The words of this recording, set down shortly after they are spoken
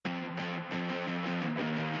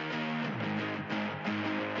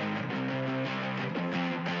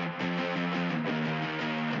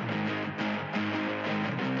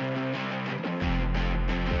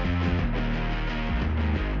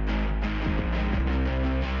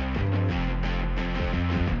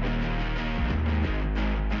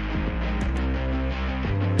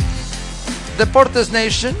Deportes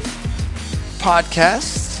Nation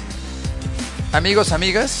Podcast. Amigos,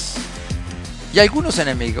 amigas y algunos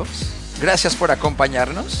enemigos, gracias por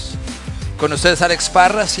acompañarnos. Con ustedes Alex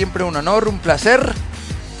Parra, siempre un honor, un placer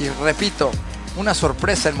y repito, una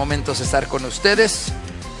sorpresa en momentos estar con ustedes.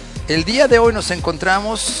 El día de hoy nos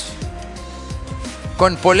encontramos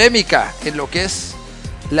con polémica en lo que es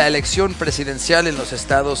la elección presidencial en los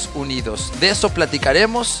Estados Unidos. De eso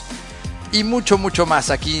platicaremos y mucho más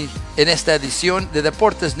aquí en esta edición de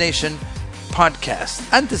Deportes Nation Podcast.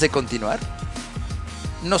 Antes de continuar,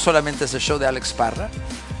 no solamente es el show de Alex Parra,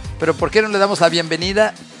 pero ¿por qué no le damos la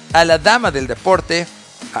bienvenida a la dama del deporte,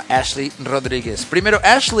 a Ashley Rodríguez? Primero,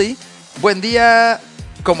 Ashley, buen día,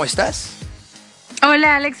 ¿cómo estás?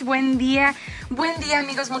 Hola Alex, buen día. Buen día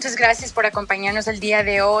amigos, muchas gracias por acompañarnos el día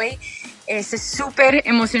de hoy. Estoy súper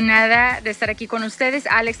emocionada de estar aquí con ustedes.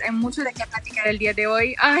 Alex, hay mucho de qué platicar el día de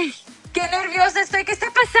hoy. ¡Ay! ¡Qué nerviosa estoy! ¿Qué está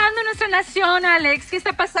pasando en nuestra nación, Alex? ¿Qué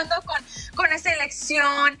está pasando con esta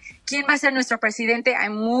elección? ¿Quién va a ser nuestro presidente? Hay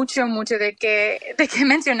mucho de qué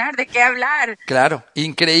mencionar, de qué hablar. Claro,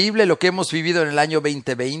 increíble lo que hemos vivido en el año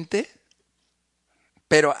 2020,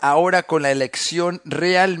 pero ahora con la elección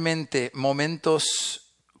realmente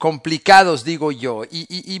momentos complicados, digo yo.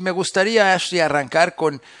 Y me gustaría, Ashley, arrancar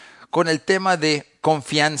con el tema de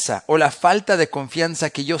confianza o la falta de confianza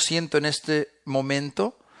que yo siento en este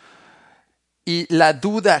momento. Y la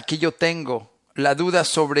duda que yo tengo, la duda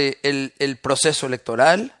sobre el proceso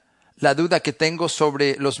electoral, la duda que tengo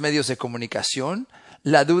sobre los medios de comunicación,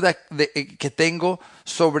 la duda que tengo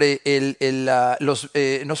sobre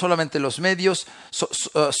no solamente los medios,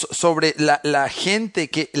 sobre la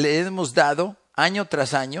gente que le hemos dado año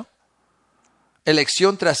tras año,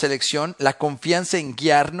 elección tras elección, la confianza en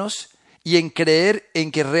guiarnos y en creer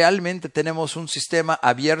en que realmente tenemos un sistema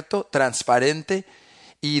abierto, transparente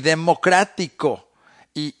y democrático.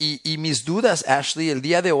 Y mis dudas, Ashley, el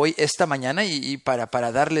día de hoy, esta mañana, y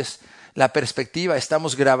para darles la perspectiva,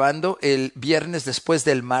 estamos grabando el viernes después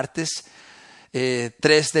del martes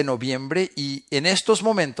 3 de noviembre y en estos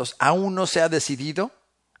momentos aún no se ha decidido,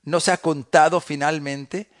 no se ha contado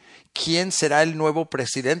finalmente quién será el nuevo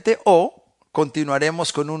presidente o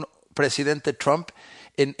continuaremos con un presidente Trump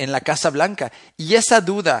en la Casa Blanca. Y esa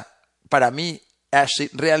duda, para mí, Ashley,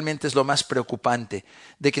 realmente es lo más preocupante,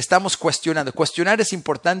 de que estamos cuestionando. Cuestionar es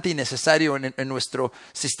importante y necesario en nuestro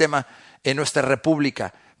sistema, en nuestra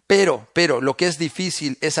república, pero lo que es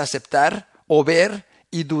difícil es aceptar o ver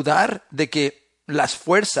y dudar de que las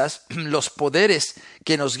fuerzas, los poderes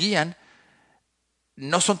que nos guían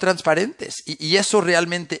no son transparentes. Y eso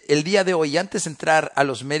realmente, el día de hoy, antes de entrar a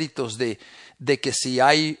los méritos de que si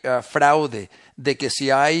hay fraude, de que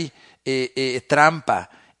si hay trampa,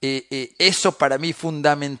 eso para mí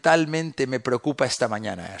fundamentalmente me preocupa esta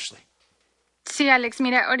mañana, Ashley. Sí, Alex,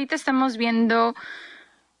 mira, ahorita estamos viendo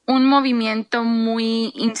un movimiento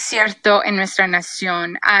muy incierto en nuestra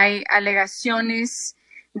nación. Hay alegaciones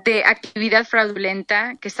de actividad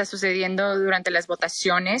fraudulenta que está sucediendo durante las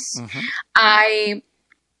votaciones. Uh-huh. Hay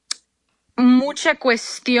mucha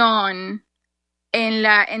cuestión en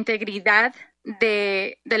la integridad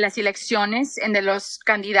de las elecciones, de los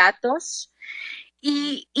candidatos.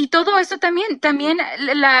 Y todo eso también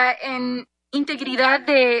la integridad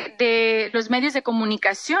de los medios de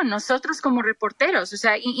comunicación, nosotros como reporteros, o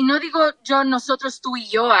sea, y no digo yo, nosotros, tú y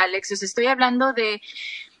yo, Alex, o sea, estoy hablando de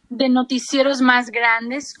noticieros más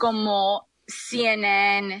grandes como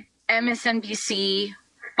CNN, MSNBC,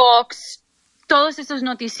 Fox, todos estos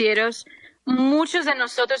noticieros. Muchos de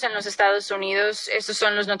nosotros en los Estados Unidos, esos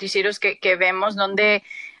son los noticieros que vemos, donde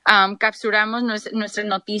capturamos nuestras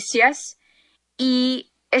noticias.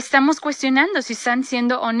 Y estamos cuestionando si están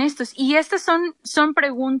siendo honestos. Y estas son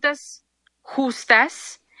preguntas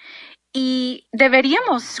justas y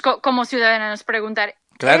deberíamos como ciudadanos preguntar,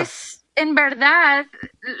 claro. ¿Es en verdad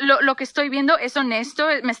lo que estoy viendo es honesto?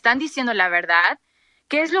 ¿Me están diciendo la verdad?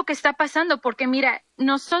 ¿Qué es lo que está pasando? Porque mira,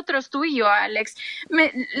 nosotros, tú y yo, Alex,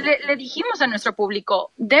 le dijimos a nuestro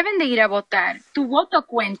público, deben de ir a votar. Tu voto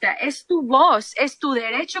cuenta, es tu voz, es tu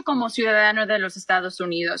derecho como ciudadano de los Estados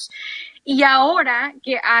Unidos. Y ahora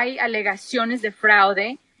que hay alegaciones de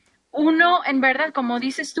fraude, uno, en verdad, como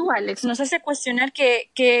dices tú, Alex, nos hace cuestionar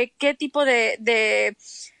qué tipo de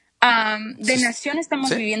nación estamos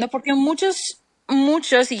viviendo, porque muchos,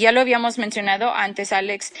 y ya lo habíamos mencionado antes,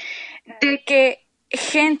 Alex, de que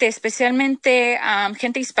gente, especialmente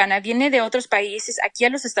gente hispana, viene de otros países aquí a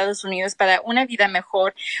los Estados Unidos para una vida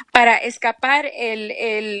mejor, para escapar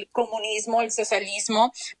el comunismo, el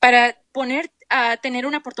socialismo, para tener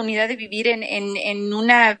una oportunidad de vivir en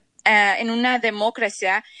una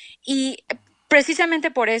democracia. Y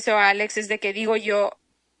precisamente por eso, Alex, es de que digo yo,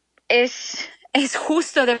 es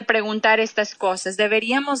justo de preguntar estas cosas.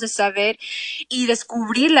 Deberíamos de saber y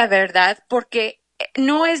descubrir la verdad, porque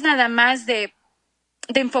no es nada más de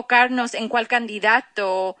enfocarnos en cuál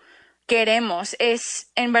candidato queremos, es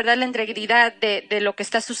en verdad la integridad de lo que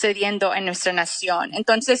está sucediendo en nuestra nación.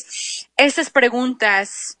 Entonces, esas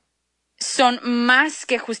preguntas son más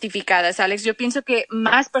que justificadas, Alex. Yo pienso que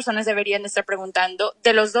más personas deberían estar preguntando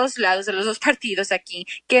de los dos lados, de los dos partidos aquí,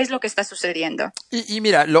 qué es lo que está sucediendo. Y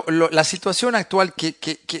mira, la situación actual que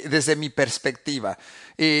desde mi perspectiva,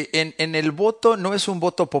 en el voto no es un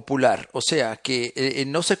voto popular, o sea, que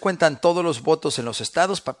no se cuentan todos los votos en los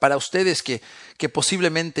estados. Para ustedes que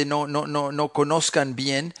posiblemente no conozcan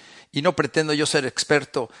bien, y no pretendo yo ser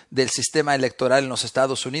experto del sistema electoral en los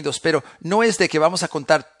Estados Unidos, pero no es de que vamos a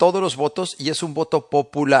contar todos los votos y es un voto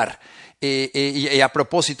popular. Y a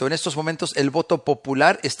propósito, en estos momentos el voto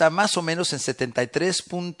popular está más o menos en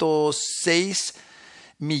 73.6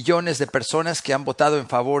 millones de personas que han votado en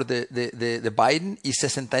favor de Biden y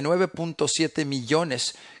 69.7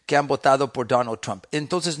 millones que han votado por Donald Trump.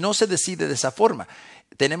 Entonces no se decide de esa forma.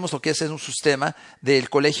 Tenemos lo que es un sistema del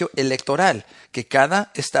colegio electoral, que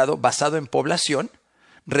cada estado basado en población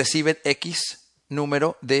recibe X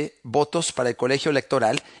número de votos para el colegio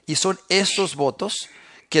electoral y son esos votos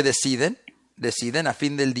que deciden a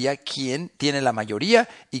fin del día quién tiene la mayoría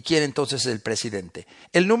y quién entonces es el presidente.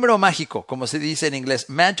 El número mágico, como se dice en inglés,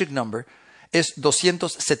 magic number, es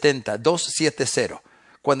 270.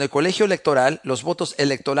 Cuando el colegio electoral, los votos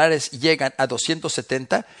electorales llegan a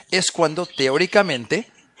 270, es cuando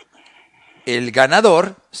teóricamente el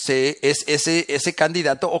ganador es ese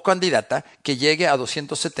candidato o candidata que llegue a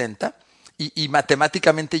 270 y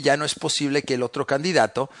matemáticamente ya no es posible que el otro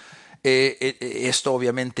candidato, esto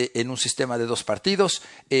obviamente en un sistema de dos partidos,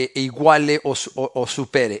 iguale o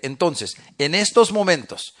supere. Entonces, en estos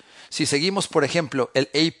momentos, si seguimos, por ejemplo,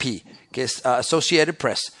 el AP, que es Associated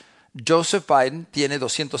Press, Joseph Biden tiene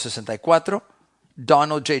 264,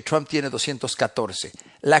 Donald J. Trump tiene 214.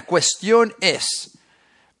 La cuestión es,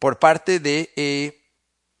 por parte de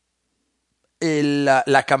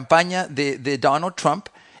la campaña de Donald Trump,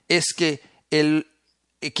 es que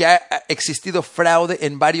ha existido fraude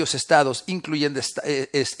en varios estados, incluyendo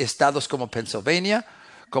estados como Pennsylvania,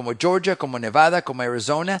 como Georgia, como Nevada, como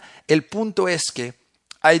Arizona. El punto es que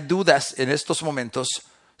hay dudas en estos momentos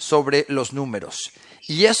sobre los números.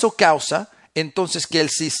 Y eso causa entonces que el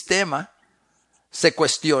sistema se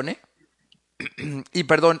cuestione. Y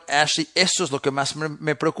perdón, Ashley, eso es lo que más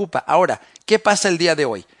me preocupa. Ahora, ¿qué pasa el día de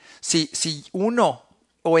hoy? Si uno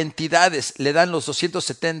o entidades le dan los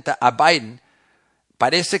 270 a Biden,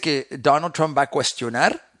 parece que Donald Trump va a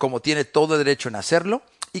cuestionar, como tiene todo derecho en hacerlo.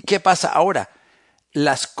 ¿Y qué pasa ahora?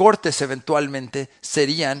 Las cortes eventualmente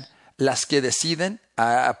serían las que deciden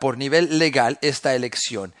por nivel legal esta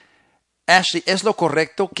elección. Ashley, ¿es lo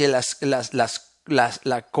correcto que las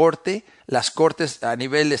cortes a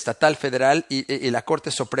nivel estatal, federal y la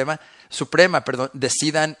Corte Suprema,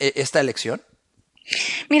 decidan esta elección?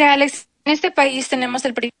 Mira, Alex, en este país tenemos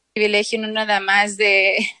el privilegio no nada más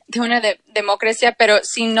de una democracia, pero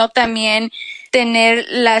sino también tener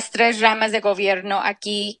las tres ramas de gobierno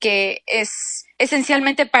aquí, que es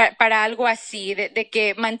esencialmente para algo así, de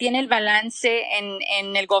que mantiene el balance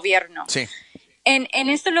en el gobierno. Sí. En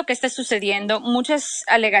esto lo que está sucediendo, muchas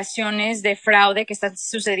alegaciones de fraude que están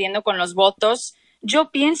sucediendo con los votos, yo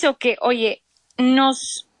pienso que, oye,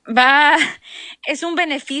 es un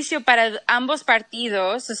beneficio para ambos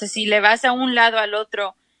partidos, o sea, si le vas a un lado al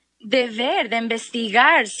otro, de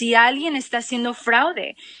investigar si alguien está haciendo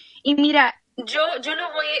fraude. Y mira, yo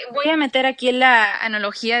voy a meter aquí en la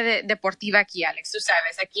analogía deportiva aquí, Alex, tú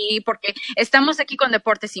sabes, aquí, porque estamos aquí con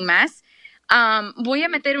deportes y más. Voy a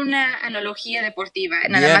meter una analogía deportiva,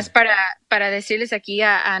 nada más para decirles aquí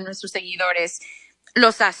a nuestros seguidores,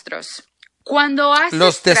 los astros. Cuando haces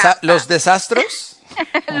 ¿Los desastros?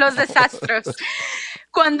 Los desastros.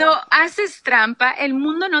 Cuando haces trampa, el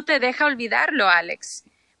mundo no te deja olvidarlo, Alex.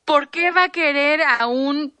 ¿Por qué va a querer a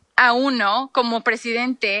uno como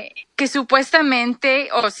presidente que supuestamente,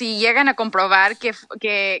 o si llegan a comprobar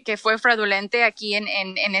que fue fraudulente aquí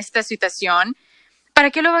en esta situación, ¿para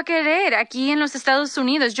qué lo va a querer aquí en los Estados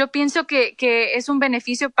Unidos? Yo pienso que es un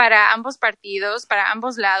beneficio para ambos partidos, para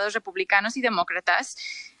ambos lados, republicanos y demócratas,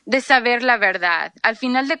 de saber la verdad. Al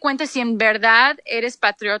final de cuentas, si en verdad eres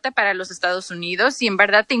patriota para los Estados Unidos, si en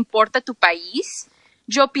verdad te importa tu país,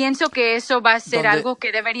 yo pienso que eso va a ser algo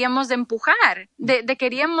que deberíamos de empujar,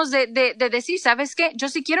 queríamos de decir, ¿sabes qué? Yo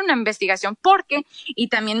sí quiero una investigación, porque, y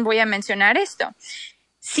también voy a mencionar esto,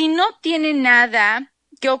 si no tiene nada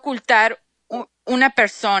que ocultar una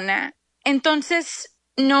persona, entonces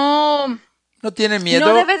no No tiene miedo.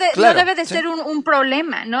 No debe de, claro, no debe de sí. ser un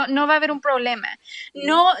problema, no va a haber un problema.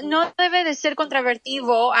 No debe de ser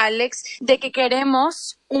controvertido, Alex, de que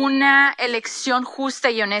queremos una elección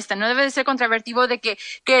justa y honesta. No debe de ser controvertido de que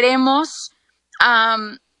queremos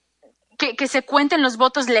que se cuenten los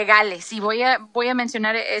votos legales. Y voy a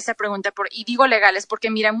mencionar esa pregunta, y digo legales,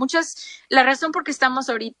 porque mira, la razón por que estamos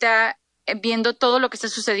ahorita viendo todo lo que está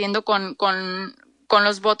sucediendo con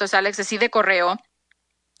los votos, Alex, así de correo,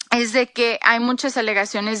 es de que hay muchas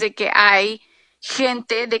alegaciones de que hay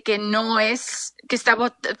gente de que que está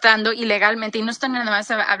votando ilegalmente, y no estoy nada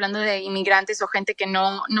más hablando de inmigrantes o gente que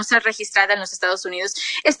no se ha registrado en los Estados Unidos.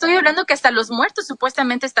 Estoy hablando que hasta los muertos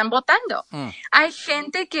supuestamente están votando. Hay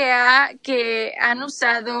gente que han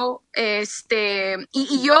usado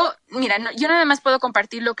y yo, mira, yo nada más puedo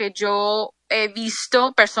compartir lo que yo he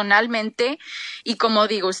visto personalmente, y como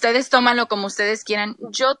digo, ustedes tómanlo como ustedes quieran.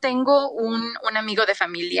 Yo tengo un amigo de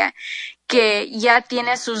familia que ya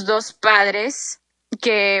tiene a sus 2 padres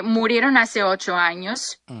que murieron hace 8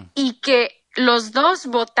 años y que los 2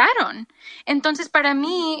 votaron. Entonces, para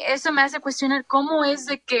mí, eso me hace cuestionar cómo es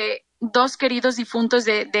de que 2 queridos difuntos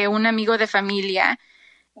de un amigo de familia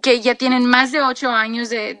que ya tienen más de 8 años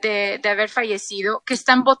de haber fallecido, que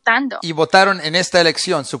están votando. Y votaron en esta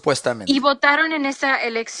elección, supuestamente. Y votaron en esa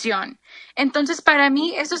elección. Entonces, para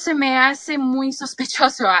mí, eso se me hace muy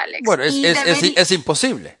sospechoso, Alex. Bueno, es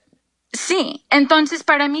imposible. Sí, entonces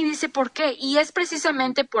para mí dice por qué, y es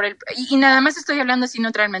precisamente y nada más estoy hablando así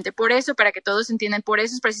neutralmente, por eso, para que todos entiendan, por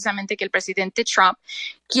eso es precisamente que el presidente Trump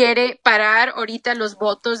quiere parar ahorita los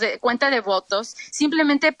votos, cuenta de votos,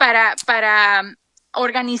 simplemente para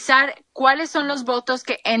organizar cuáles son los votos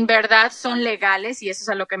que en verdad son legales, y eso es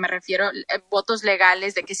a lo que me refiero, votos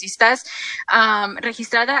legales, de que si estás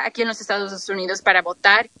registrada aquí en los Estados Unidos para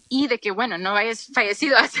votar, y de que, bueno, no hayas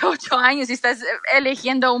fallecido hace 8 años y estás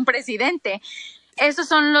eligiendo un presidente. Esos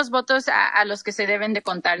son los votos a los que se deben de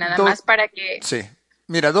contar, nada más para que... Sí.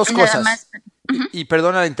 Mira, 2 cosas. Y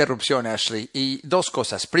perdona la interrupción, Ashley. Y 2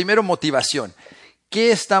 cosas. Primero, motivación.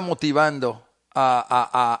 ¿Qué está motivando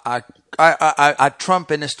a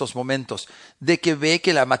Trump en estos momentos? De que ve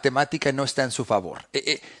que la matemática no está en su favor.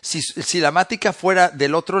 Si la matemática fuera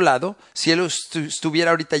del otro lado, si él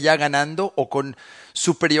estuviera ahorita ya ganando o con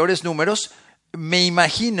superiores números, me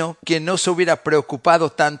imagino que no se hubiera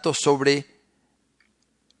preocupado tanto sobre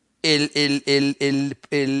el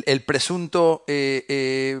presunto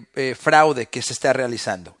fraude que se está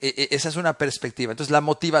realizando. Esa es una perspectiva. Entonces, la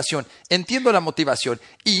motivación. Entiendo la motivación.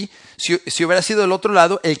 Y si hubiera sido del otro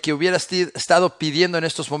lado, el que hubiera estado pidiendo en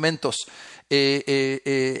estos momentos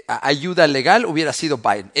ayuda legal hubiera sido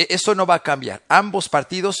Biden. Eso no va a cambiar. Ambos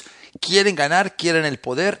partidos quieren ganar, quieren el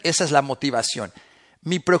poder. Esa es la motivación.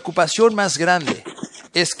 Mi preocupación más grande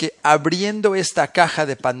es que abriendo esta caja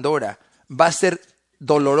de Pandora va a ser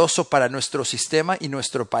doloroso para nuestro sistema y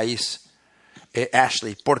nuestro país,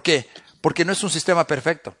 Ashley. ¿Por qué? Porque no es un sistema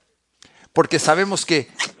perfecto. Porque sabemos que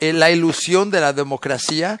la ilusión de la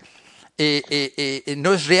democracia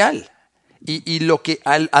no es real. Y lo que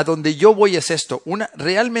a donde yo voy es esto.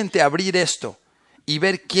 Realmente abrir esto y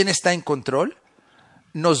ver quién está en control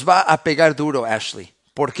nos va a pegar duro, Ashley.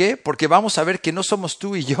 ¿Por qué? Porque vamos a ver que no somos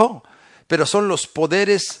tú y yo, pero son los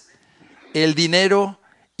poderes, el dinero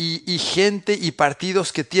y gente y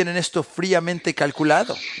partidos que tienen esto fríamente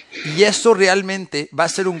calculado. Y eso realmente va a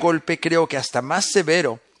ser un golpe, creo que hasta más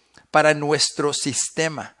severo para nuestro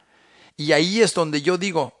sistema. Y ahí es donde yo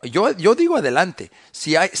digo adelante.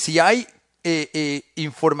 Si hay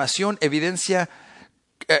información, evidencia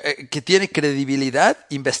que tiene credibilidad,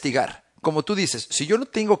 investigar. Como tú dices, si yo no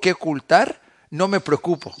tengo que ocultar, no me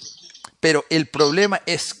preocupo. Pero el problema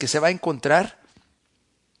es que se van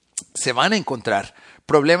a encontrar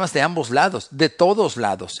problemas de ambos lados, de todos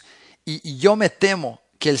lados. Y yo me temo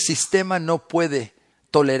que el sistema no puede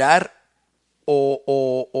tolerar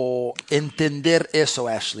o entender eso,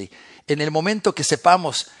 Ashley. En el momento que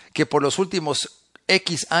sepamos que por los últimos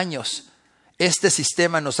X años este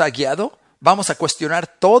sistema nos ha guiado, vamos a cuestionar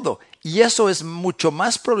todo. Y eso es mucho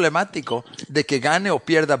más problemático de que gane o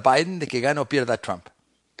pierda Biden, de que gane o pierda Trump.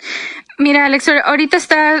 Mira, Alex,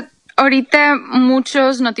 ahorita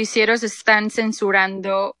muchos noticieros están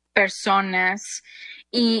censurando personas,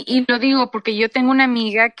 y lo digo porque yo tengo una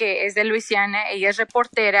amiga que es de Luisiana, ella es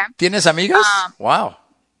reportera. ¿Tienes amigas? Wow.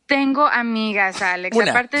 Tengo amigas, Alex.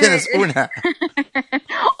 Tienes una.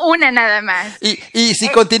 Una nada más. Y si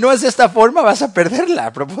continúas de esta forma vas a perderla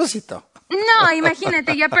a propósito. No,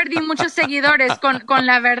 imagínate, ya perdí muchos seguidores con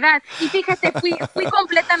la verdad. Y fíjate, fui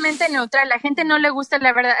completamente neutral. La gente no le gusta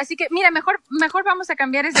la verdad. Así que, mira, mejor vamos a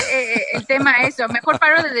cambiar el tema a eso. Mejor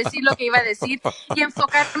paro de decir lo que iba a decir y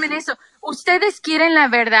enfocarme en eso. Ustedes quieren la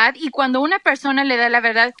verdad y cuando una persona le da la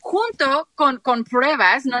verdad junto con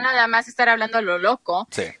pruebas, no nada más estar hablando a lo loco,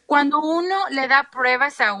 Sí. cuando uno le da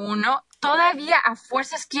pruebas a uno, todavía a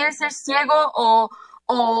fuerzas quiere ser ciego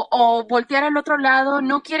o voltear al otro lado,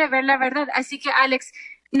 no quiere ver la verdad. Así que, Alex,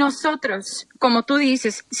 nosotros, como tú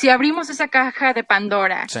dices, si abrimos esa caja de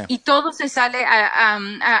Pandora Sí. y todo se sale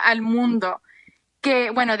al mundo,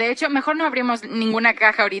 que, bueno, de hecho, mejor no abrimos ninguna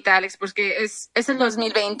caja ahorita, Alex, porque es el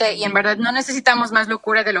 2020 y en verdad no necesitamos más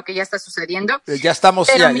locura de lo que ya está sucediendo. Ya estamos,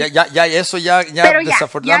 Pero eso ya pero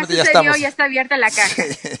desafortunadamente ya sucedió, estamos. ya está abierta la caja.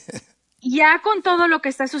 Ya con todo lo que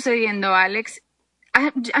está sucediendo, Alex,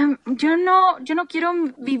 yo no quiero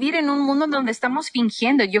vivir en un mundo donde estamos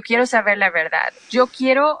fingiendo. Yo quiero saber la verdad. Yo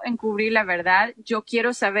quiero encubrir la verdad. Yo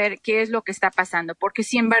quiero saber qué es lo que está pasando. Porque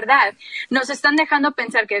si en verdad nos están dejando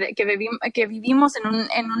pensar que vivimos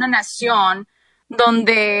en una nación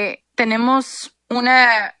donde tenemos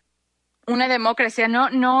una democracia,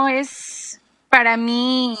 no es para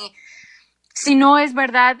mí. Si no es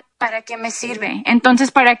verdad, ¿para qué me sirve?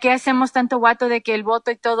 Entonces, ¿para qué hacemos tanto guato de que el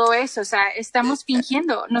voto y todo eso? O sea, estamos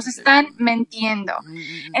fingiendo, nos están mintiendo.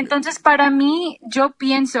 Entonces, para mí, yo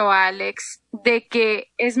pienso, Alex, de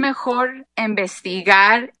que es mejor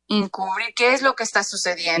investigar, encubrir qué es lo que está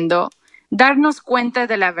sucediendo, darnos cuenta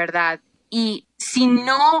de la verdad. Y si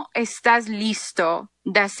no estás listo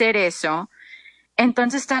de hacer eso,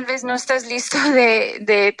 entonces tal vez no estás listo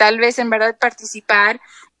de tal vez en verdad participar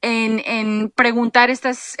en preguntar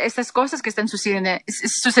estas cosas que están sucediendo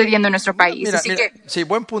en nuestro país. Mira, Así que sí,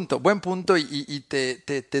 buen punto y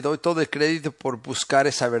te doy todo el crédito por buscar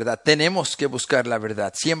esa verdad. Tenemos que buscar la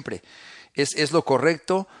verdad, siempre. Es lo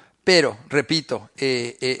correcto, pero, repito,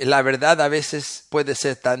 la verdad a veces puede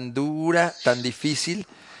ser tan dura, tan difícil,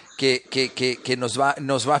 que nos va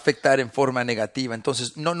a afectar en forma negativa.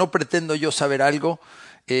 Entonces, no pretendo yo saber algo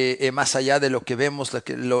más allá de lo que vemos,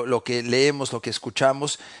 lo que leemos, lo que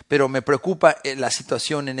escuchamos, pero me preocupa la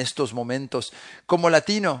situación en estos momentos. Como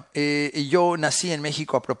latino, y yo nací en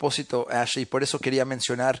México a propósito, Ashley, por eso quería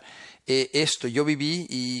mencionar esto. Yo viví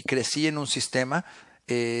y crecí en un sistema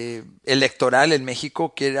electoral en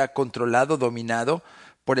México que era controlado, dominado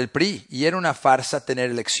por el PRI, y era una farsa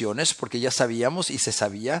tener elecciones porque ya sabíamos y se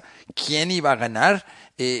sabía quién iba a ganar,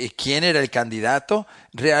 quién era el candidato,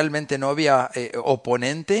 realmente no había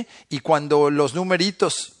oponente, y cuando los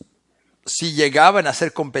numeritos si llegaban a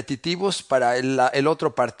ser competitivos para el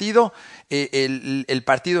otro partido, el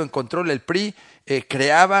partido en control, el PRI,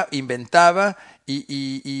 creaba, inventaba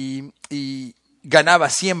y ganaba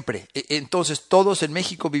siempre. Entonces todos en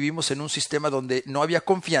México vivimos en un sistema donde no había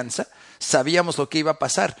confianza, sabíamos lo que iba a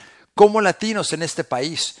pasar. Como latinos en este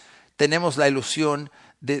país tenemos la ilusión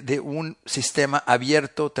de un sistema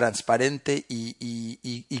abierto, transparente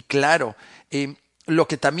y claro. Lo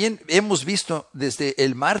que también hemos visto desde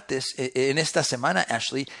el martes en esta semana,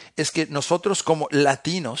 Ashley, es que nosotros como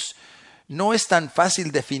latinos no es tan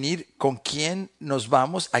fácil definir con quién nos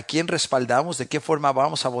vamos, a quién respaldamos, de qué forma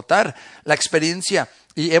vamos a votar. La experiencia,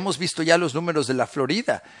 y hemos visto ya los números de la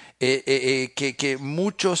Florida, que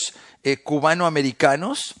muchos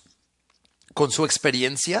cubanoamericanos con su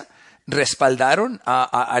experiencia respaldaron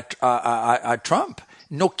a Trump.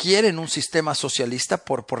 No quieren un sistema socialista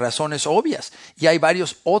por razones obvias. Y hay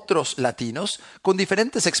varios otros latinos con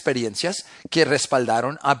diferentes experiencias que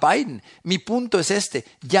respaldaron a Biden. Mi punto es este: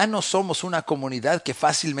 ya no somos una comunidad que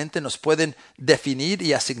fácilmente nos pueden definir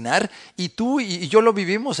y asignar. Y tú y yo lo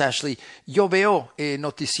vivimos, Ashley. Yo veo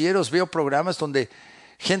noticieros, veo programas donde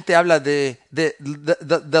gente habla de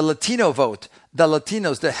the Latino vote, the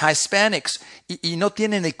Latinos, the Hispanics, y no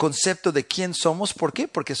tienen el concepto de quién somos. ¿Por qué?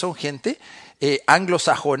 Porque son gente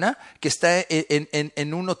anglosajona que está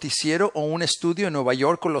en un noticiero o un estudio en Nueva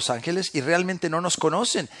York o Los Ángeles y realmente no nos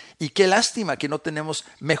conocen. Y qué lástima que no tenemos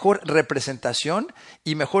mejor representación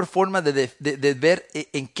y mejor forma de ver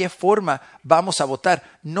en qué forma vamos a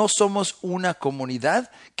votar. No somos una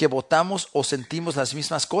comunidad que votamos o sentimos las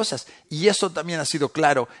mismas cosas. Y eso también ha sido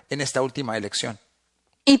claro en esta última elección.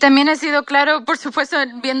 Y también ha sido claro, por supuesto,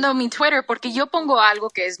 viendo mi Twitter, porque yo pongo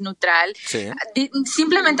algo que es neutral, Sí.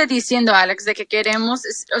 Simplemente diciendo, Alex, de que queremos,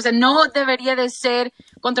 o sea, no debería de ser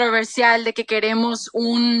controversial, de que queremos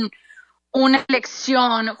una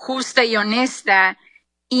elección justa y honesta.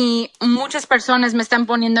 Y muchas personas me están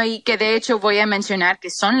poniendo ahí que de hecho voy a mencionar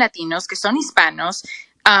que son latinos, que son hispanos,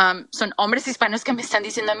 son hombres hispanos que me están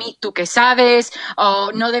diciendo a mí, ¿tú qué sabes?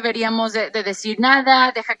 O no deberíamos de decir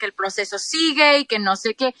nada, deja que el proceso siga y que no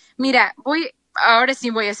sé qué. Mira, ahora sí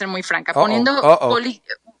voy a ser muy franca, poniendo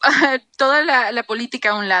toda la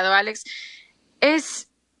política a un lado, Alex, es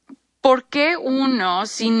 ¿por qué uno,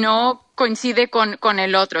 si no coincide con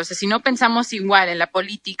el otro, o sea, si no pensamos igual en la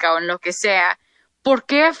política o en lo que sea, ¿por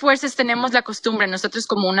qué a fuerzas tenemos la costumbre nosotros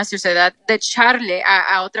como una sociedad de echarle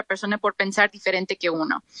a otra persona por pensar diferente que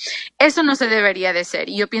uno? Eso no se debería de ser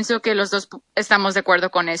y yo pienso que los dos estamos de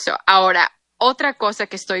acuerdo con eso. Ahora, otra cosa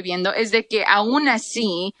que estoy viendo es de que aún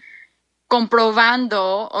así,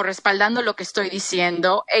 comprobando o respaldando lo que estoy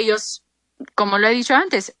diciendo, ellos, como lo he dicho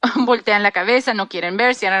antes, voltean la cabeza, no quieren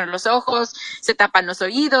ver, cierran los ojos, se tapan los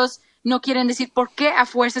oídos, no quieren decir por qué a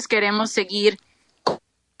fuerzas queremos seguir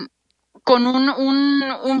con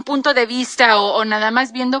un punto de vista o nada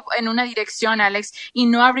más viendo en una dirección, Alex, y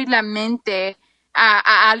no abrir la mente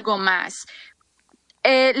a algo más.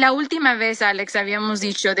 La última vez, Alex, habíamos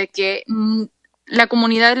dicho de que la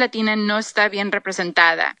comunidad latina no está bien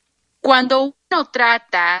representada. Cuando uno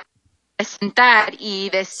trata de sentar y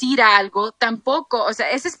decir algo, tampoco, o sea,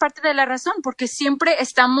 esa es parte de la razón, porque siempre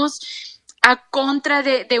estamos a contra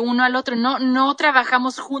de uno al otro, no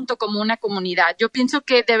trabajamos junto como una comunidad. Yo pienso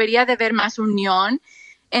que debería de haber más unión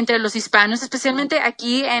entre los hispanos, especialmente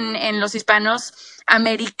aquí en los hispanos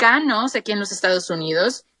americanos, aquí en los Estados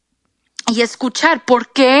Unidos, y escuchar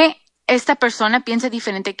por qué esta persona piensa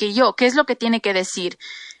diferente que yo, qué es lo que tiene que decir.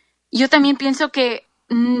 Yo también pienso que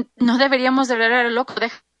no deberíamos de hablar a lo loco,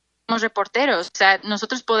 dejemos reporteros, o sea,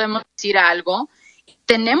 nosotros podemos decir algo,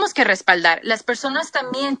 tenemos que respaldar. Las personas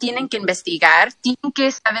también tienen que investigar, tienen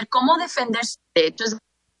que saber cómo defender sus derechos,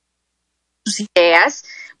 sus ideas,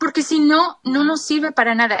 porque si no, no nos sirve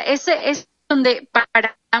para nada. Ese es donde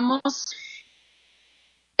paramos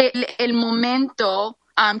el momento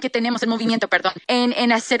que tenemos, el movimiento, perdón,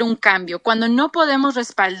 en hacer un cambio. Cuando no podemos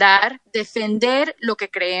respaldar, defender lo que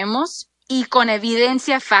creemos y con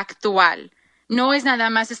evidencia factual. No es nada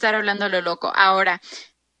más estar hablando a lo loco. Ahora,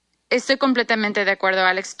 estoy completamente de acuerdo,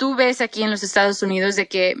 Alex. Tú ves aquí en los Estados Unidos de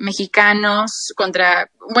que mexicanos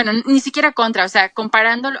bueno, ni siquiera contra, o sea,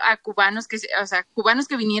 comparando a cubanos cubanos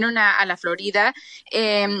que vinieron a la Florida,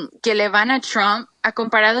 que le van a Trump, a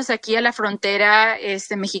comparados aquí a la frontera,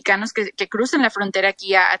 mexicanos que cruzan la frontera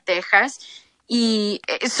aquí a Texas, y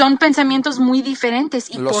son pensamientos muy diferentes.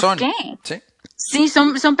 ¿Y por qué? ¿Sí? Sí,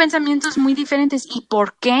 son pensamientos muy diferentes. ¿Y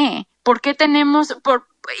por qué? ¿Por qué tenemos,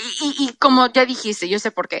 y como ya dijiste, yo sé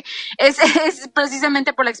por qué, es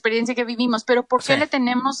precisamente por la experiencia que vivimos, pero ¿por qué le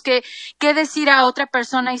tenemos que decir a otra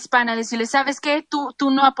persona hispana, decirle, ¿sabes qué? Tú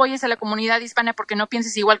no apoyas a la comunidad hispana porque no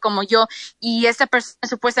piensas igual como yo, y esta persona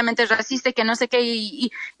supuestamente es racista y que no sé qué,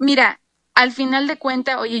 y mira, al final de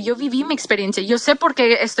cuentas, oye, yo viví mi experiencia, yo sé por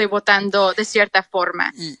qué estoy votando de cierta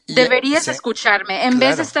forma. Deberías escucharme. En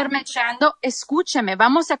vez de estarme echando, escúchame,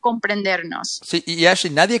 vamos a comprendernos. Sí, y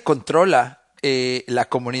Ashley, nadie controla la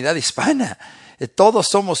comunidad hispana. Todos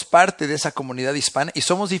somos parte de esa comunidad hispana y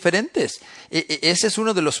somos diferentes. Ese es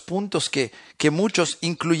uno de los puntos que muchos,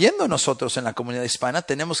 incluyendo nosotros en la comunidad hispana,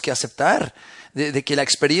 tenemos que aceptar, de que la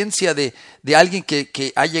experiencia de alguien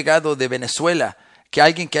que ha llegado de Venezuela, que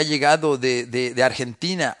alguien que ha llegado de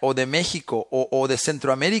Argentina o de México o de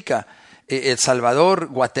Centroamérica, El Salvador,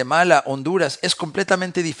 Guatemala, Honduras, es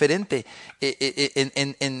completamente diferente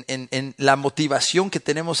en la motivación que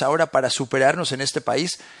tenemos ahora para superarnos en este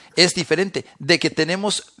país. Es diferente. De que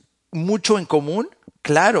tenemos mucho en común,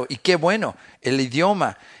 claro, y qué bueno, el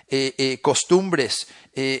idioma, costumbres,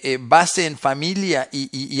 base en familia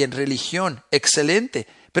y en religión, excelente.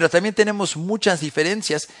 Pero también tenemos muchas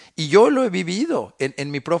diferencias y yo lo he vivido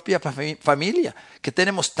en mi propia familia, que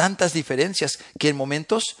tenemos tantas diferencias que en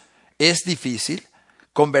momentos es difícil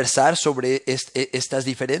conversar sobre estas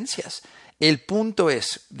diferencias. El punto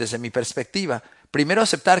es, desde mi perspectiva, primero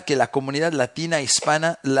aceptar que la comunidad latina,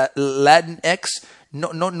 hispana, Latinx,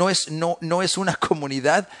 no es una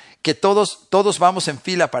comunidad que todos vamos en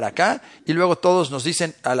fila para acá y luego todos nos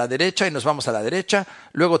dicen a la derecha y nos vamos a la derecha,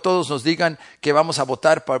 luego todos nos digan que vamos a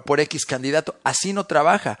votar por X candidato. Así no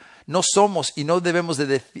trabaja. No somos y no debemos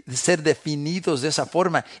de ser definidos de esa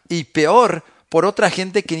forma. Y peor, por otra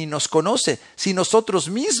gente que ni nos conoce, si nosotros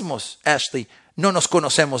mismos, Ashley, no nos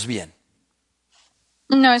conocemos bien.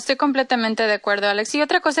 No, estoy completamente de acuerdo, Alex. Y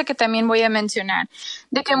otra cosa que también voy a mencionar,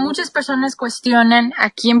 de que muchas personas cuestionan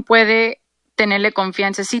a quién puede tenerle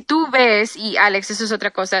confianza. Si tú ves, y Alex, eso es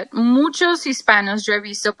otra cosa, muchos hispanos yo he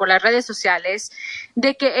visto por las redes sociales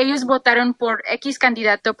de que ellos votaron por X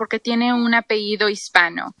candidato porque tiene un apellido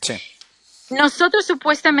hispano. Sí. nosotros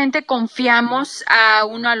supuestamente confiamos a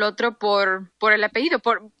uno al otro por el apellido,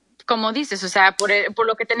 como dices, o sea, por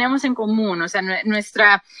lo que tenemos en común, o sea,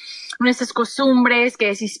 nuestras costumbres,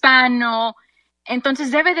 que es hispano. Entonces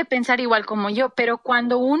debe de pensar igual como yo, pero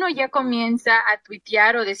cuando uno ya comienza a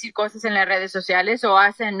tuitear o decir cosas en las redes sociales o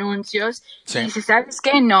hace anuncios Sí. y dice, ¿sabes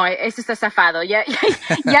qué? No, este está zafado, ya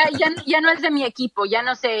no es de mi equipo, ya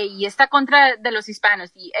no sé, y está contra de los hispanos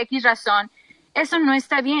y X razón, eso no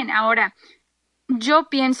está bien. Ahora, yo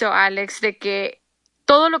pienso, Alex, de que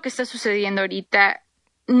todo lo que está sucediendo ahorita,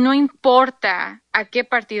 no importa a qué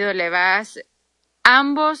partido le vas,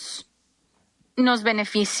 ambos nos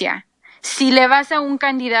beneficia. Si le vas a un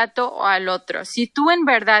candidato o al otro, si tú en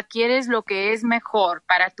verdad quieres lo que es mejor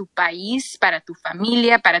para tu país, para tu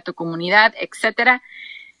familia, para tu comunidad, etcétera,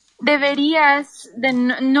 no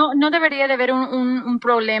debería de haber un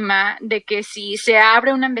problema de que si se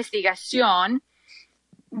abre una investigación,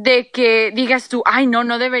 de que digas tú, ay,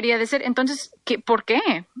 no debería de ser. Entonces, ¿por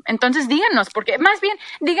qué? Entonces, díganos, por qué. Más bien,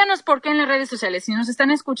 díganos por qué en las redes sociales. Si nos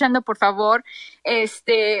están escuchando, por favor,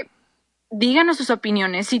 díganos sus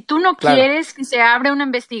opiniones. Si tú no Claro. quieres que se abra una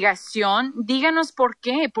investigación, díganos por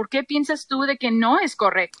qué. ¿Por qué piensas tú de que no es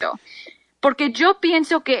correcto? Porque yo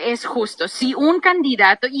pienso que es justo. Si un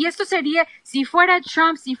candidato, y esto sería, si fuera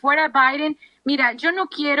Trump, si fuera Biden, mira, yo no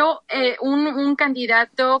quiero un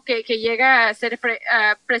candidato que llega a ser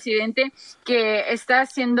presidente que está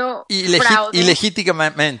haciendo fraude.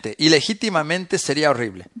 Ilegítimamente sería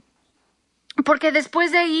horrible. Porque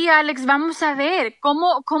después de ahí, Alex, vamos a ver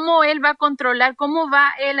cómo él va a controlar, cómo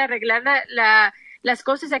va él a arreglar las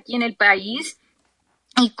cosas aquí en el país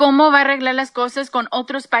y cómo va a arreglar las cosas con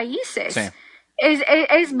otros países. Sí.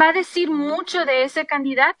 Va a decir mucho de ese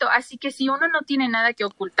candidato. Así que si uno no tiene nada que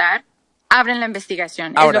ocultar, abren la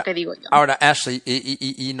investigación, es lo que digo yo. Ahora, Ashley,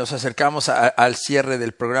 y nos acercamos al cierre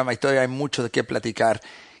del programa y todavía hay mucho de qué platicar.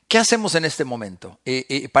 ¿Qué hacemos en este momento?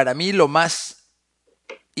 Para mí lo más,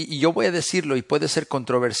 y yo voy a decirlo y puede ser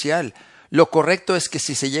controversial, lo correcto es que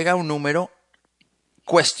si se llega a un número,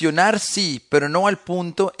 cuestionar sí, pero no al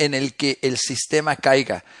punto en el que el sistema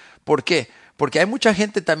caiga. ¿Por qué? Porque hay mucha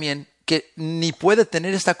gente también que ni puede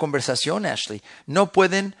tener esta conversación, Ashley. No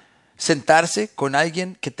pueden sentarse con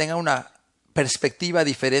alguien que tenga una perspectiva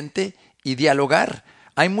diferente y dialogar.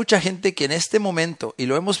 Hay mucha gente que en este momento, y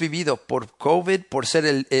lo hemos vivido por COVID, por ser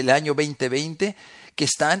el año 2020, que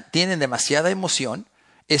tienen demasiada emoción,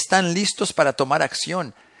 están listos para tomar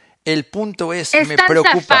acción. El punto es, me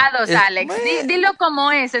preocupa. Están zafados, Alex. Dilo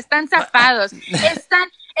como es, están zafados.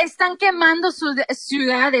 Están quemando sus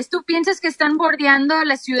ciudades. ¿Tú piensas que están bordeando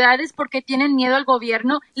las ciudades porque tienen miedo al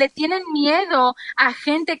gobierno? Le tienen miedo a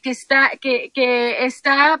gente que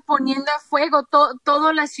está poniendo a fuego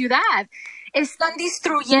toda la ciudad. Están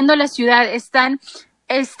destruyendo la ciudad, están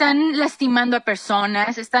lastimando a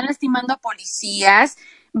personas, están lastimando a policías.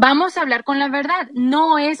 Vamos a hablar con la verdad.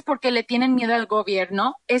 No es porque le tienen miedo al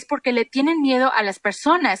gobierno, es porque le tienen miedo a las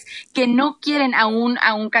personas que no quieren a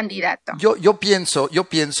un candidato. Yo pienso,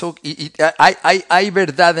 y hay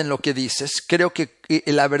verdad en lo que dices. Creo que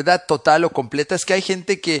la verdad total o completa es que hay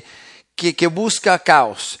gente que busca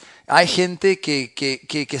caos. Hay gente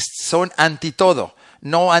que son anti todo.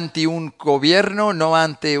 No anti un gobierno,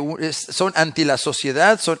 son anti la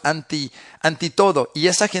sociedad, son anti todo. Y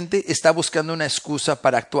esa gente está buscando una excusa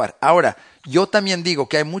para actuar. Ahora, yo también digo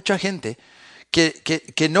que hay mucha gente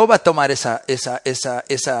que no va a tomar esa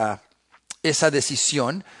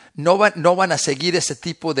decisión, no van a seguir ese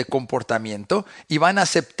tipo de comportamiento y van a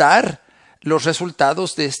aceptar los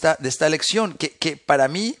resultados de esta elección, que para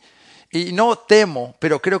mí, y no temo,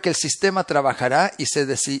 pero creo que el sistema trabajará y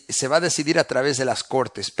se va a decidir a través de las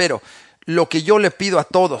cortes. Pero lo que yo le pido a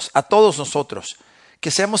todos nosotros,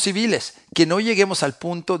 que seamos civiles, que no lleguemos al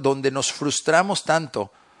punto donde nos frustramos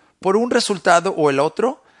tanto por un resultado o el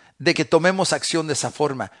otro, de que tomemos acción de esa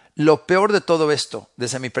forma. Lo peor de todo esto,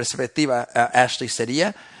 desde mi perspectiva, Ashley,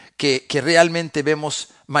 sería que realmente vemos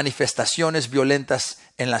manifestaciones violentas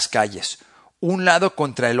en las calles, un lado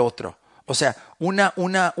contra el otro. O sea, una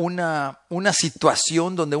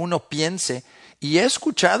situación donde uno piense, y he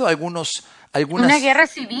escuchado algunas... Una guerra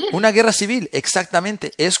civil. Una guerra civil,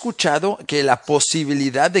 exactamente. He escuchado que la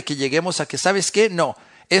posibilidad de que lleguemos a que, ¿sabes qué? No,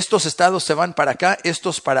 estos estados se van para acá,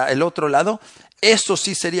 estos para el otro lado. Eso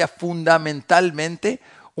sí sería fundamentalmente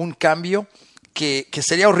un cambio que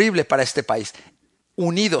sería horrible para este país.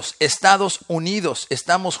 Unidos, Estados Unidos,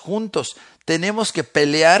 estamos juntos. Tenemos que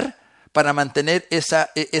pelear para mantener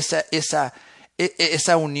esa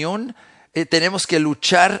unión. Tenemos que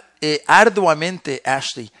luchar arduamente,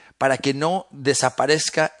 Ashley, para que no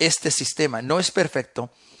desaparezca este sistema. No es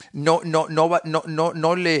perfecto,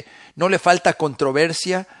 no le falta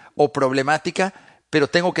controversia o problemática, pero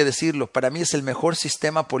tengo que decirlo, para mí es el mejor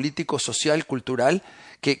sistema político, social, cultural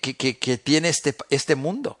que tiene este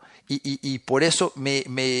mundo. Y por eso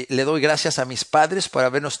le doy gracias a mis padres por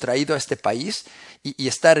habernos traído a este país y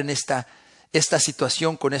estar en esta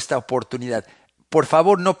situación con esta oportunidad. Por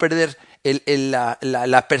favor, no perder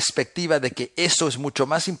la perspectiva de que eso es mucho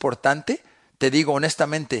más importante. Te digo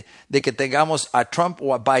honestamente, de que tengamos a Trump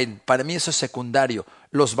o a Biden, para mí eso es secundario.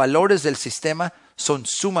 Los valores del sistema son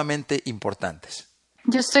sumamente importantes.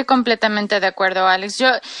 Yo estoy completamente de acuerdo, Alex.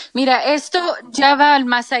 Mira, esto ya va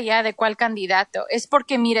más allá de cuál candidato. Es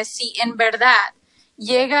porque, mira, si en verdad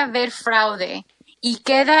llega a haber fraude y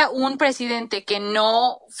queda un presidente que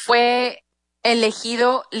no fue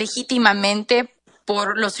elegido legítimamente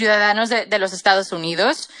por los ciudadanos de los Estados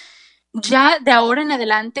Unidos, ya de ahora en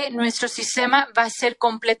adelante nuestro sistema va a ser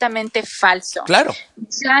completamente falso. Claro.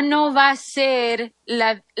 Ya no va a ser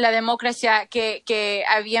la democracia que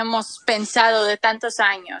habíamos pensado de tantos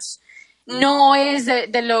años. No es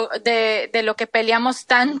de lo que peleamos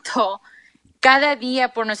tanto cada día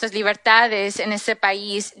por nuestras libertades en este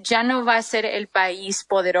país. Ya no va a ser el país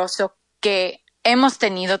poderoso que hemos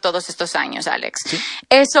tenido todos estos años, Alex. ¿Sí?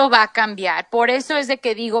 Eso va a cambiar. Por eso es de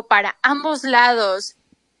que digo, para ambos lados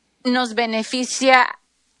nos beneficia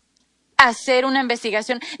hacer una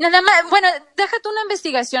investigación. Nada más, bueno, déjate una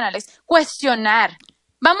investigación, Alex. Cuestionar.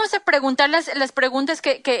 Vamos a preguntar las preguntas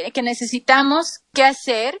que necesitamos que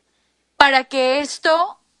hacer para que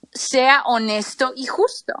esto sea honesto y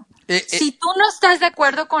justo. Si tú no estás de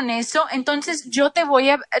acuerdo con eso, entonces yo te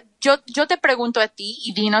pregunto a ti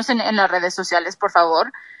y dinos en las redes sociales, por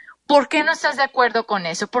favor, ¿por qué no estás de acuerdo con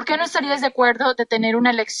eso? ¿Por qué no estarías de acuerdo de tener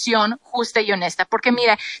una elección justa y honesta? Porque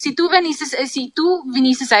mira, si tú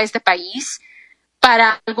viniste a este país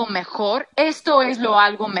para algo mejor, esto es lo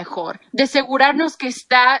algo mejor, de asegurarnos que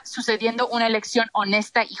está sucediendo una elección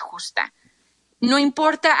honesta y justa. No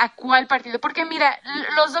importa a cuál partido, porque mira,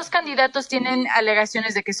 los dos candidatos tienen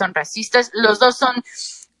alegaciones de que son racistas, los dos son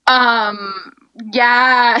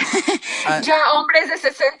ya hombres de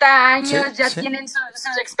 60 años, sí, tienen su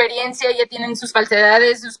experiencia, ya tienen sus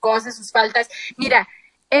falsedades, sus cosas, sus faltas. Mira,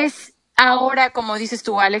 es ahora, como dices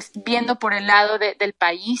tú, Alex, viendo por el lado del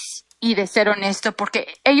país y de ser honesto, porque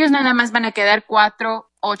ellos nada más van a quedar 4,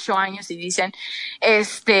 8 años y dicen,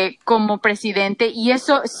 como presidente, y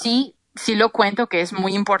eso sí lo cuento que es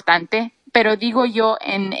muy importante, pero digo yo,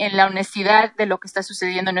 en la honestidad de lo que está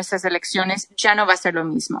sucediendo en nuestras elecciones, ya no va a ser lo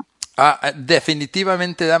mismo.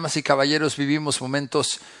 Definitivamente, damas y caballeros, vivimos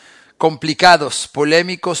momentos complicados,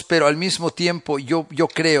 polémicos, pero al mismo tiempo yo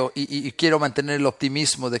creo y quiero mantener el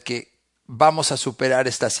optimismo de que vamos a superar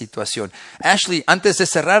esta situación. Ashley, antes de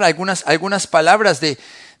cerrar, algunas palabras de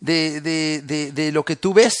lo que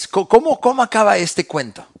tú ves. ¿Cómo acaba este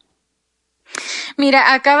cuento?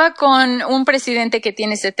 Mira, acaba con un presidente que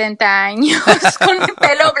tiene 70 años, con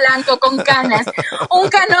pelo blanco, con canas. Un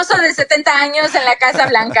canoso de 70 años en la Casa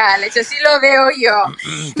Blanca, Alex. Así lo veo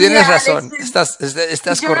yo. Tienes razón, Alex,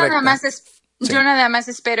 estás correcta. Yo nada más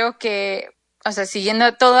espero que, o sea,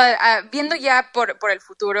 siguiendo todo, viendo ya por el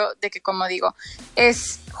futuro, de que, como digo,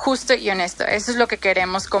 es justo y honesto. Eso es lo que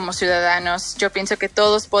queremos como ciudadanos. Yo pienso que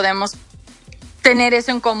todos podemos tener eso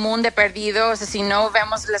en común de perdido. O sea, si no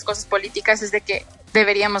vemos las cosas políticas, es de que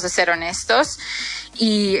deberíamos de ser honestos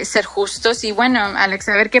y ser justos. Y bueno, Alex,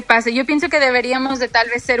 a ver qué pasa. Yo pienso que deberíamos de tal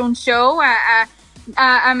vez hacer un show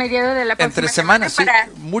a mediados de la próxima entre semanas, sí.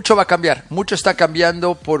 Mucho va a cambiar. Mucho está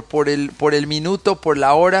cambiando por el minuto, por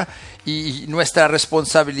la hora, y nuestra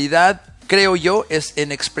responsabilidad, creo yo, es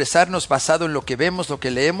en expresarnos basado en lo que vemos, lo que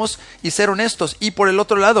leemos y ser honestos. Y por el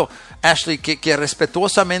otro lado, Ashley, que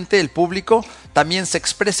respetuosamente el público también se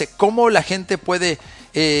exprese. ¿Cómo la gente puede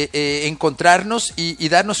encontrarnos y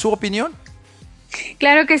darnos su opinión?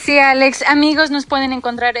 Claro que sí, Alex. Amigos, nos pueden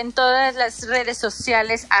encontrar en todas las redes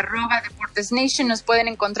sociales, @DeportesNation. Nos pueden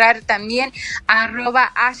encontrar también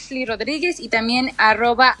 @Ashley Rodríguez y también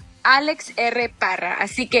Alex R. Parra.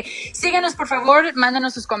 Así que síganos, por favor,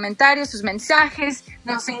 mándanos sus comentarios, sus mensajes.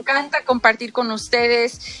 Nos encanta compartir con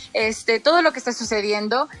ustedes todo lo que está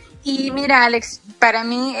sucediendo. Y mira, Alex, para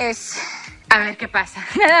mí es a ver qué pasa.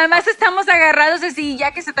 Nada más estamos agarrados así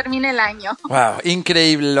ya que se termine el año. Wow,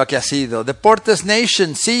 increíble lo que ha sido. Deportes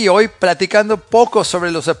Nation, sí, hoy platicando poco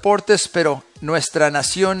sobre los deportes, pero nuestra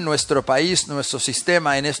nación, nuestro país, nuestro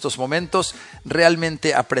sistema en estos momentos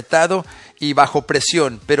realmente apretado y bajo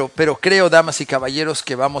presión, pero creo, damas y caballeros,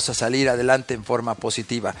 que vamos a salir adelante en forma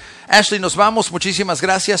positiva. Ashley, nos vamos. Muchísimas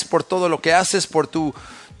gracias por todo lo que haces, por tu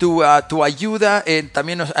tu ayuda,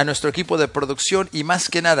 también a nuestro equipo de producción y más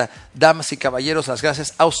que nada, damas y caballeros, las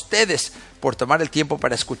gracias a ustedes por tomar el tiempo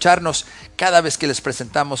para escucharnos cada vez que les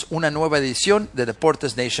presentamos una nueva edición de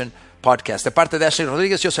Deportes Nation Podcast. De parte de Ashley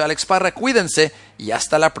Rodríguez, yo soy Alex Parra. Cuídense y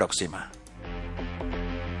hasta la próxima.